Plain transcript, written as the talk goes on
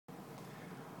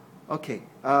Okay,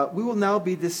 we will now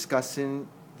be discussing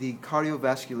the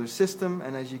cardiovascular system,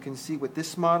 and as you can see with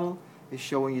this model, is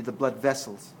showing you the blood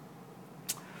vessels.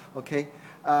 Okay,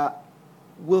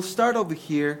 we'll start over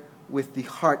here with the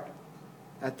heart,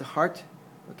 at the heart,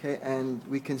 okay, and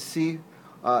we can see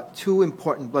two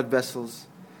important blood vessels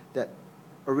that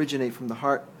originate from the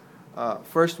heart.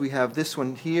 First, we have this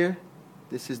one here.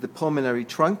 This is the pulmonary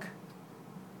trunk,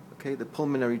 okay, the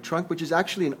pulmonary trunk, which is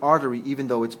actually an artery even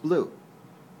though it's blue.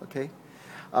 Okay,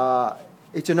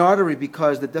 it's an artery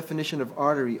because the definition of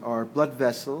artery are blood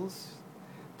vessels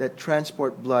that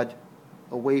transport blood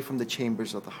away from the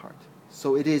chambers of the heart.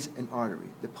 So it is an artery,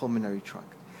 the pulmonary trunk.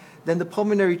 Then the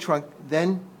pulmonary trunk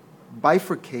then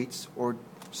bifurcates or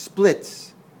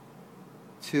splits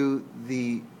to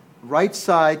the right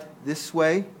side this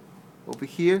way, over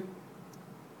here,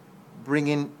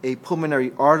 bringing a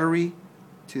pulmonary artery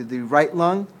to the right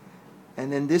lung,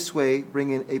 and then this way,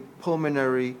 bring in a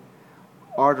pulmonary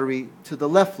artery to the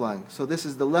left lung. So this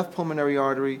is the left pulmonary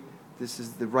artery, this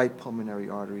is the right pulmonary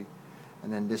artery,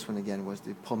 and then this one again was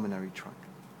the pulmonary trunk.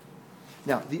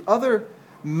 Now, the other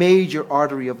major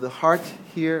artery of the heart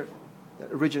here, that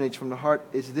originates from the heart,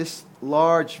 is this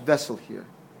large vessel here.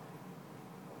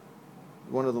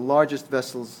 One of the largest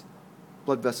vessels,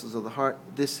 blood vessels of the heart.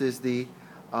 This is the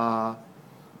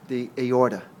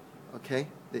aorta, okay?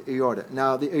 The aorta.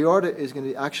 Now, the aorta is going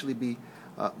to actually be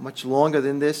much longer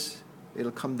than this.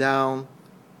 It'll come down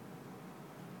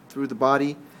through the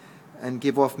body and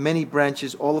give off many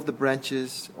branches. All of the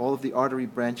branches, all of the artery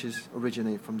branches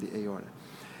originate from the aorta.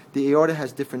 The aorta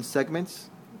has different segments.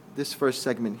 This first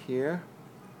segment here,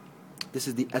 this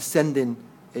is the ascending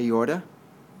aorta.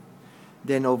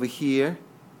 Then over here,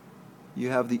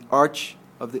 you have the arch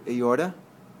of the aorta.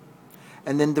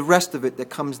 And then the rest of it that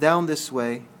comes down this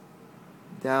way,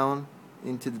 down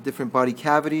into the different body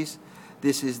cavities,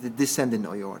 this is the descending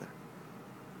aorta.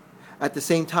 At the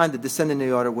same time, the descending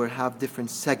aorta will have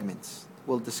different segments.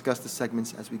 We'll discuss the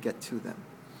segments as we get to them.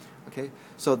 Okay?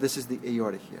 So this is the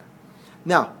aorta here.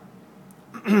 Now,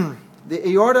 the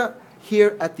aorta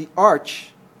here at the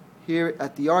arch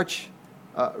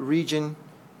region,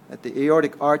 at the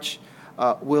aortic arch,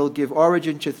 will give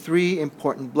origin to three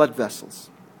important blood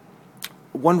vessels.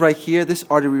 One right here, this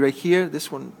artery right here,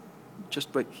 this one just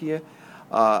right here,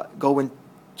 going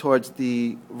towards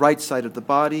the right side of the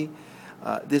body.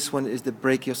 This one is the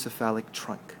brachiocephalic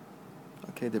trunk.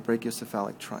 Okay, the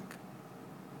brachiocephalic trunk.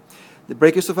 The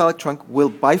brachiocephalic trunk will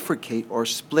bifurcate or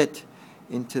split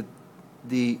into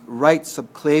the right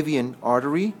subclavian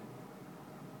artery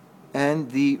and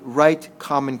the right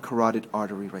common carotid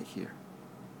artery right here.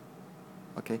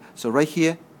 Okay, so right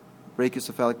here,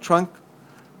 brachiocephalic trunk,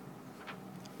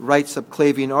 right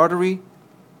subclavian artery,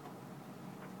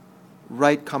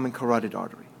 right common carotid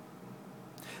artery.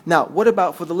 Now, what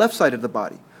about for the left side of the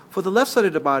body? For the left side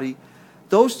of the body,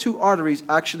 those two arteries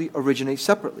actually originate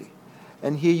separately.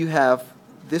 And here you have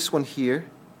this one here,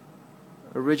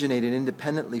 originated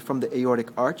independently from the aortic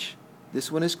arch.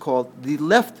 This one is called the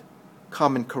left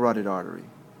common carotid artery.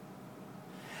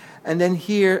 And then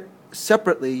here,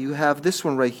 separately, you have this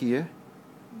one right here.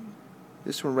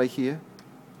 This one right here.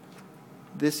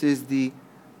 This is the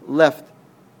left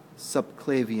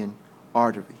subclavian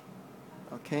artery.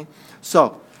 Okay?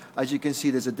 So, as you can see,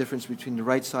 there's a difference between the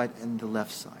right side and the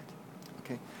left side.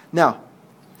 Okay? Now,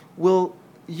 we'll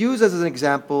use as an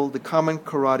example the common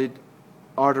carotid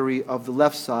artery of the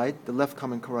left side, the left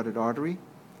common carotid artery,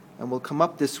 and we'll come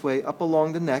up this way, up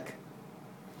along the neck,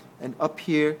 and up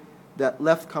here, that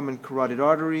left common carotid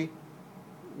artery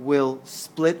will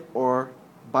split or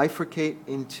bifurcate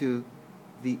into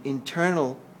the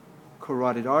internal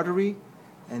carotid artery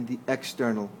and the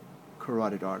external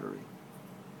carotid artery.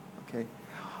 Okay?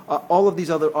 All of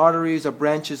these other arteries are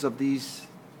branches of these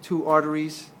two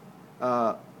arteries.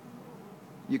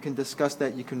 You can discuss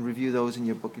that. You can review those in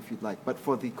your book if you'd like. But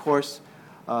for the course,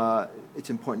 it's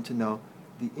important to know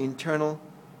the internal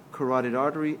carotid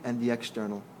artery and the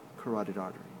external carotid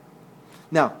artery.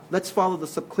 Now, let's follow the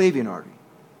subclavian artery.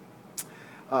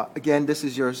 Again, this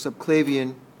is your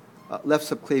subclavian, left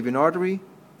subclavian artery.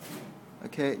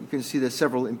 Okay, you can see there's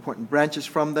several important branches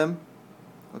from them.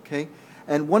 Okay,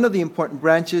 and one of the important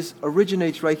branches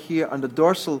originates right here on the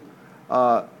dorsal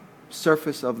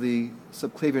surface of the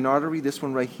subclavian artery. This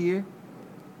one right here.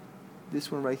 This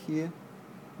one right here.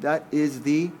 That is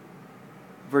the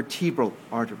vertebral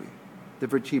artery. The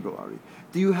vertebral artery.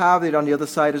 Do you have it on the other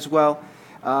side as well?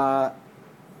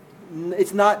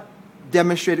 It's not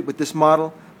demonstrated with this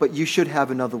model, but you should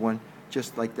have another one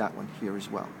just like that one here as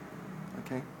well.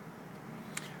 Okay?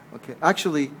 Okay.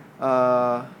 Actually,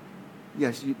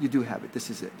 yes, you do have it. This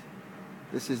is it.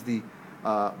 This is the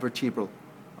vertebral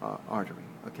artery.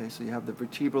 Okay, so you have the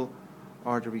vertebral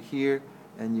artery here,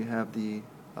 and you have the,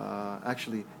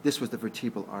 actually, this was the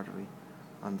vertebral artery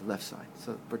on the left side.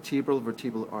 So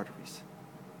vertebral arteries.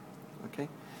 Okay,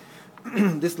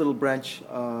 this little branch,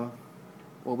 well,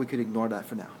 we could ignore that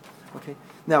for now. Okay,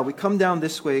 now we come down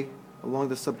this way along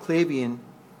the subclavian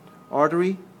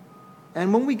artery,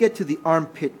 and when we get to the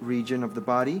armpit region of the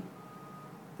body,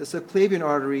 the subclavian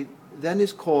artery then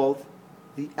is called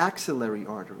the axillary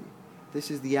artery. This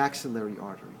is the axillary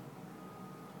artery.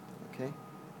 Okay,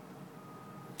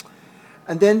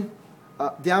 and then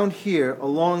down here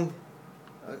along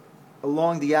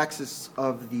the axis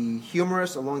of the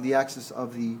humerus, along the axis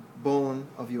of the bone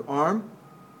of your arm,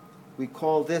 we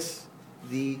call this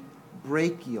the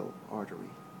brachial artery.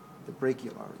 The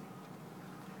brachial artery.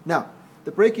 Now,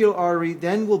 the brachial artery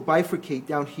then will bifurcate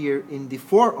down here in the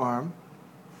forearm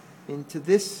into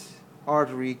this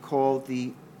artery called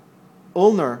the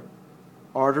ulnar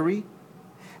artery.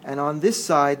 And on this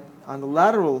side, on the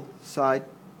lateral side,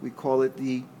 we call it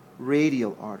the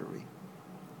radial artery.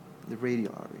 The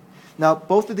radial artery. Now,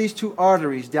 both of these two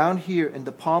arteries down here in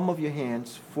the palm of your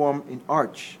hands form an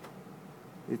arch.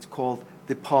 It's called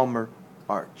the palmar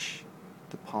arch.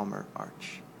 The palmar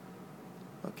arch.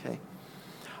 Okay.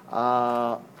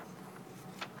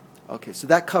 Okay, so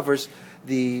that covers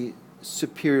the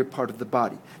superior part of the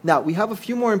body. Now, we have a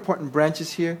few more important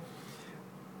branches here.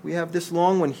 We have this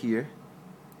long one here.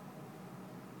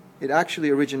 It actually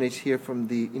originates here from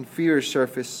the inferior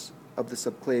surface of the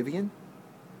subclavian,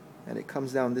 and it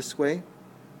comes down this way,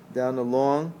 down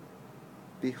along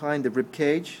behind the rib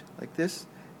cage, like this.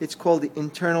 It's called the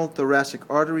internal thoracic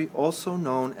artery, also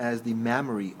known as the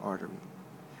mammary artery.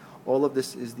 All of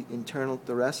this is the internal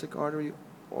thoracic artery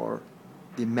or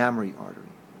the mammary artery.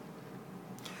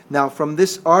 Now, from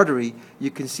this artery,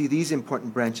 you can see these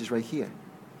important branches right here.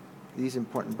 These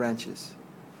important branches.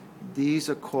 These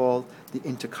are called the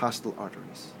intercostal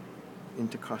arteries.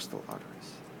 Intercostal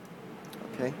arteries.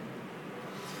 Okay?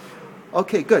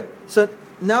 Okay, good. So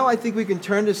now I think we can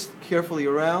turn this carefully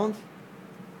around.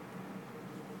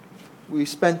 We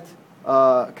spent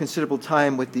considerable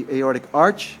time with the aortic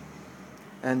arch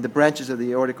and the branches of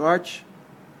the aortic arch.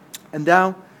 And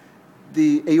now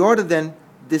the aorta then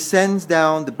descends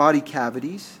down the body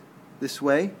cavities this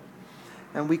way.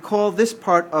 And we call this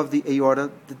part of the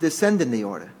aorta the descending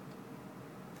aorta.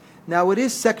 Now it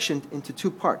is sectioned into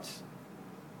two parts.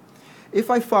 If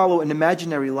I follow an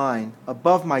imaginary line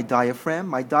above my diaphragm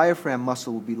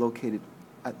muscle will be located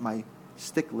at my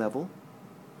stick level.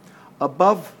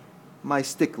 Above my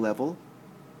stick level,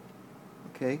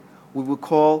 okay, we will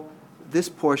call this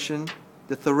portion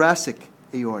the thoracic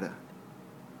aorta.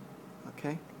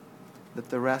 Okay? The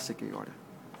thoracic aorta.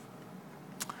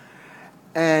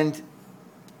 And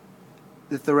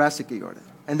the thoracic aorta.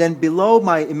 And then below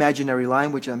my imaginary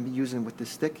line, which I'm using with this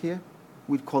stick here,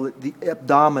 we'd call it the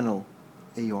abdominal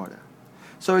aorta.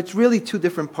 So it's really two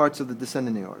different parts of the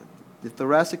descending aorta. The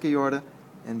thoracic aorta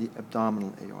and the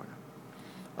abdominal aorta.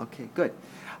 Okay, good.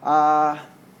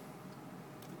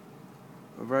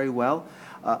 Very well.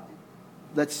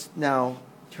 Let's now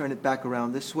turn it back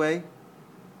around this way.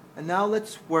 And now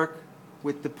let's work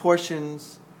with the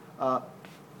portions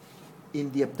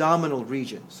in the abdominal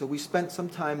region. So we spent some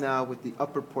time now with the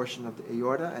upper portion of the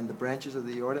aorta and the branches of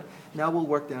the aorta. Now we'll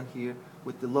work down here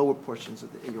with the lower portions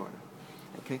of the aorta.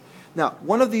 Okay. Now,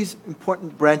 one of these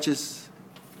important branches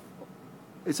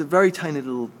is a very tiny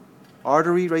little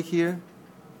artery right here.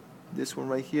 This one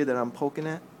right here that I'm poking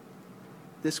at.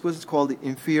 This was called the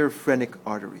inferior phrenic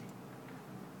artery.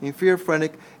 Inferior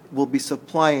phrenic will be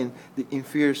supplying the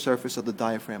inferior surface of the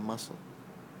diaphragm muscle.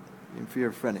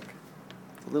 Inferior phrenic.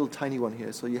 It's a little tiny one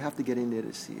here, so you have to get in there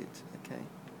to see it.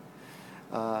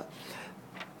 Okay.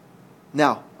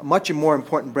 Now, a much more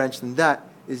important branch than that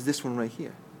is this one right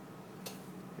here.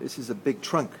 This is a big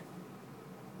trunk.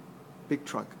 Big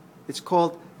trunk. It's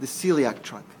called the celiac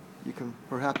trunk. You can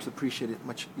perhaps appreciate it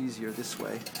much easier this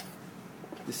way.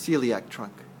 The celiac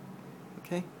trunk.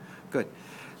 Okay? Good.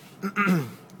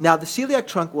 Now, the celiac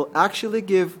trunk will actually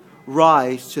give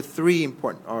rise to three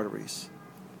important arteries.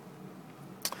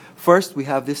 First, we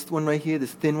have this one right here,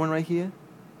 this thin one right here.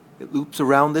 It loops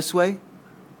around this way.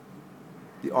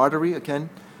 The artery, again,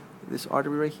 this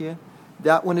artery right here.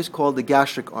 That one is called the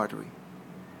gastric artery.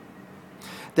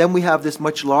 Then we have this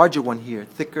much larger one here,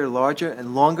 thicker, larger,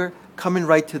 and longer, coming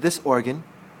right to this organ,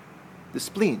 the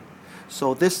spleen.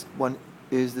 So this one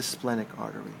is the splenic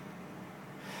artery.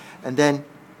 And then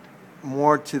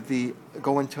more to the,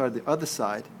 going to the other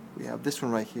side, we have this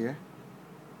one right here.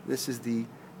 This is the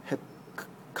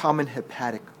common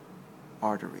hepatic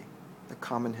artery, the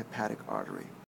common hepatic artery.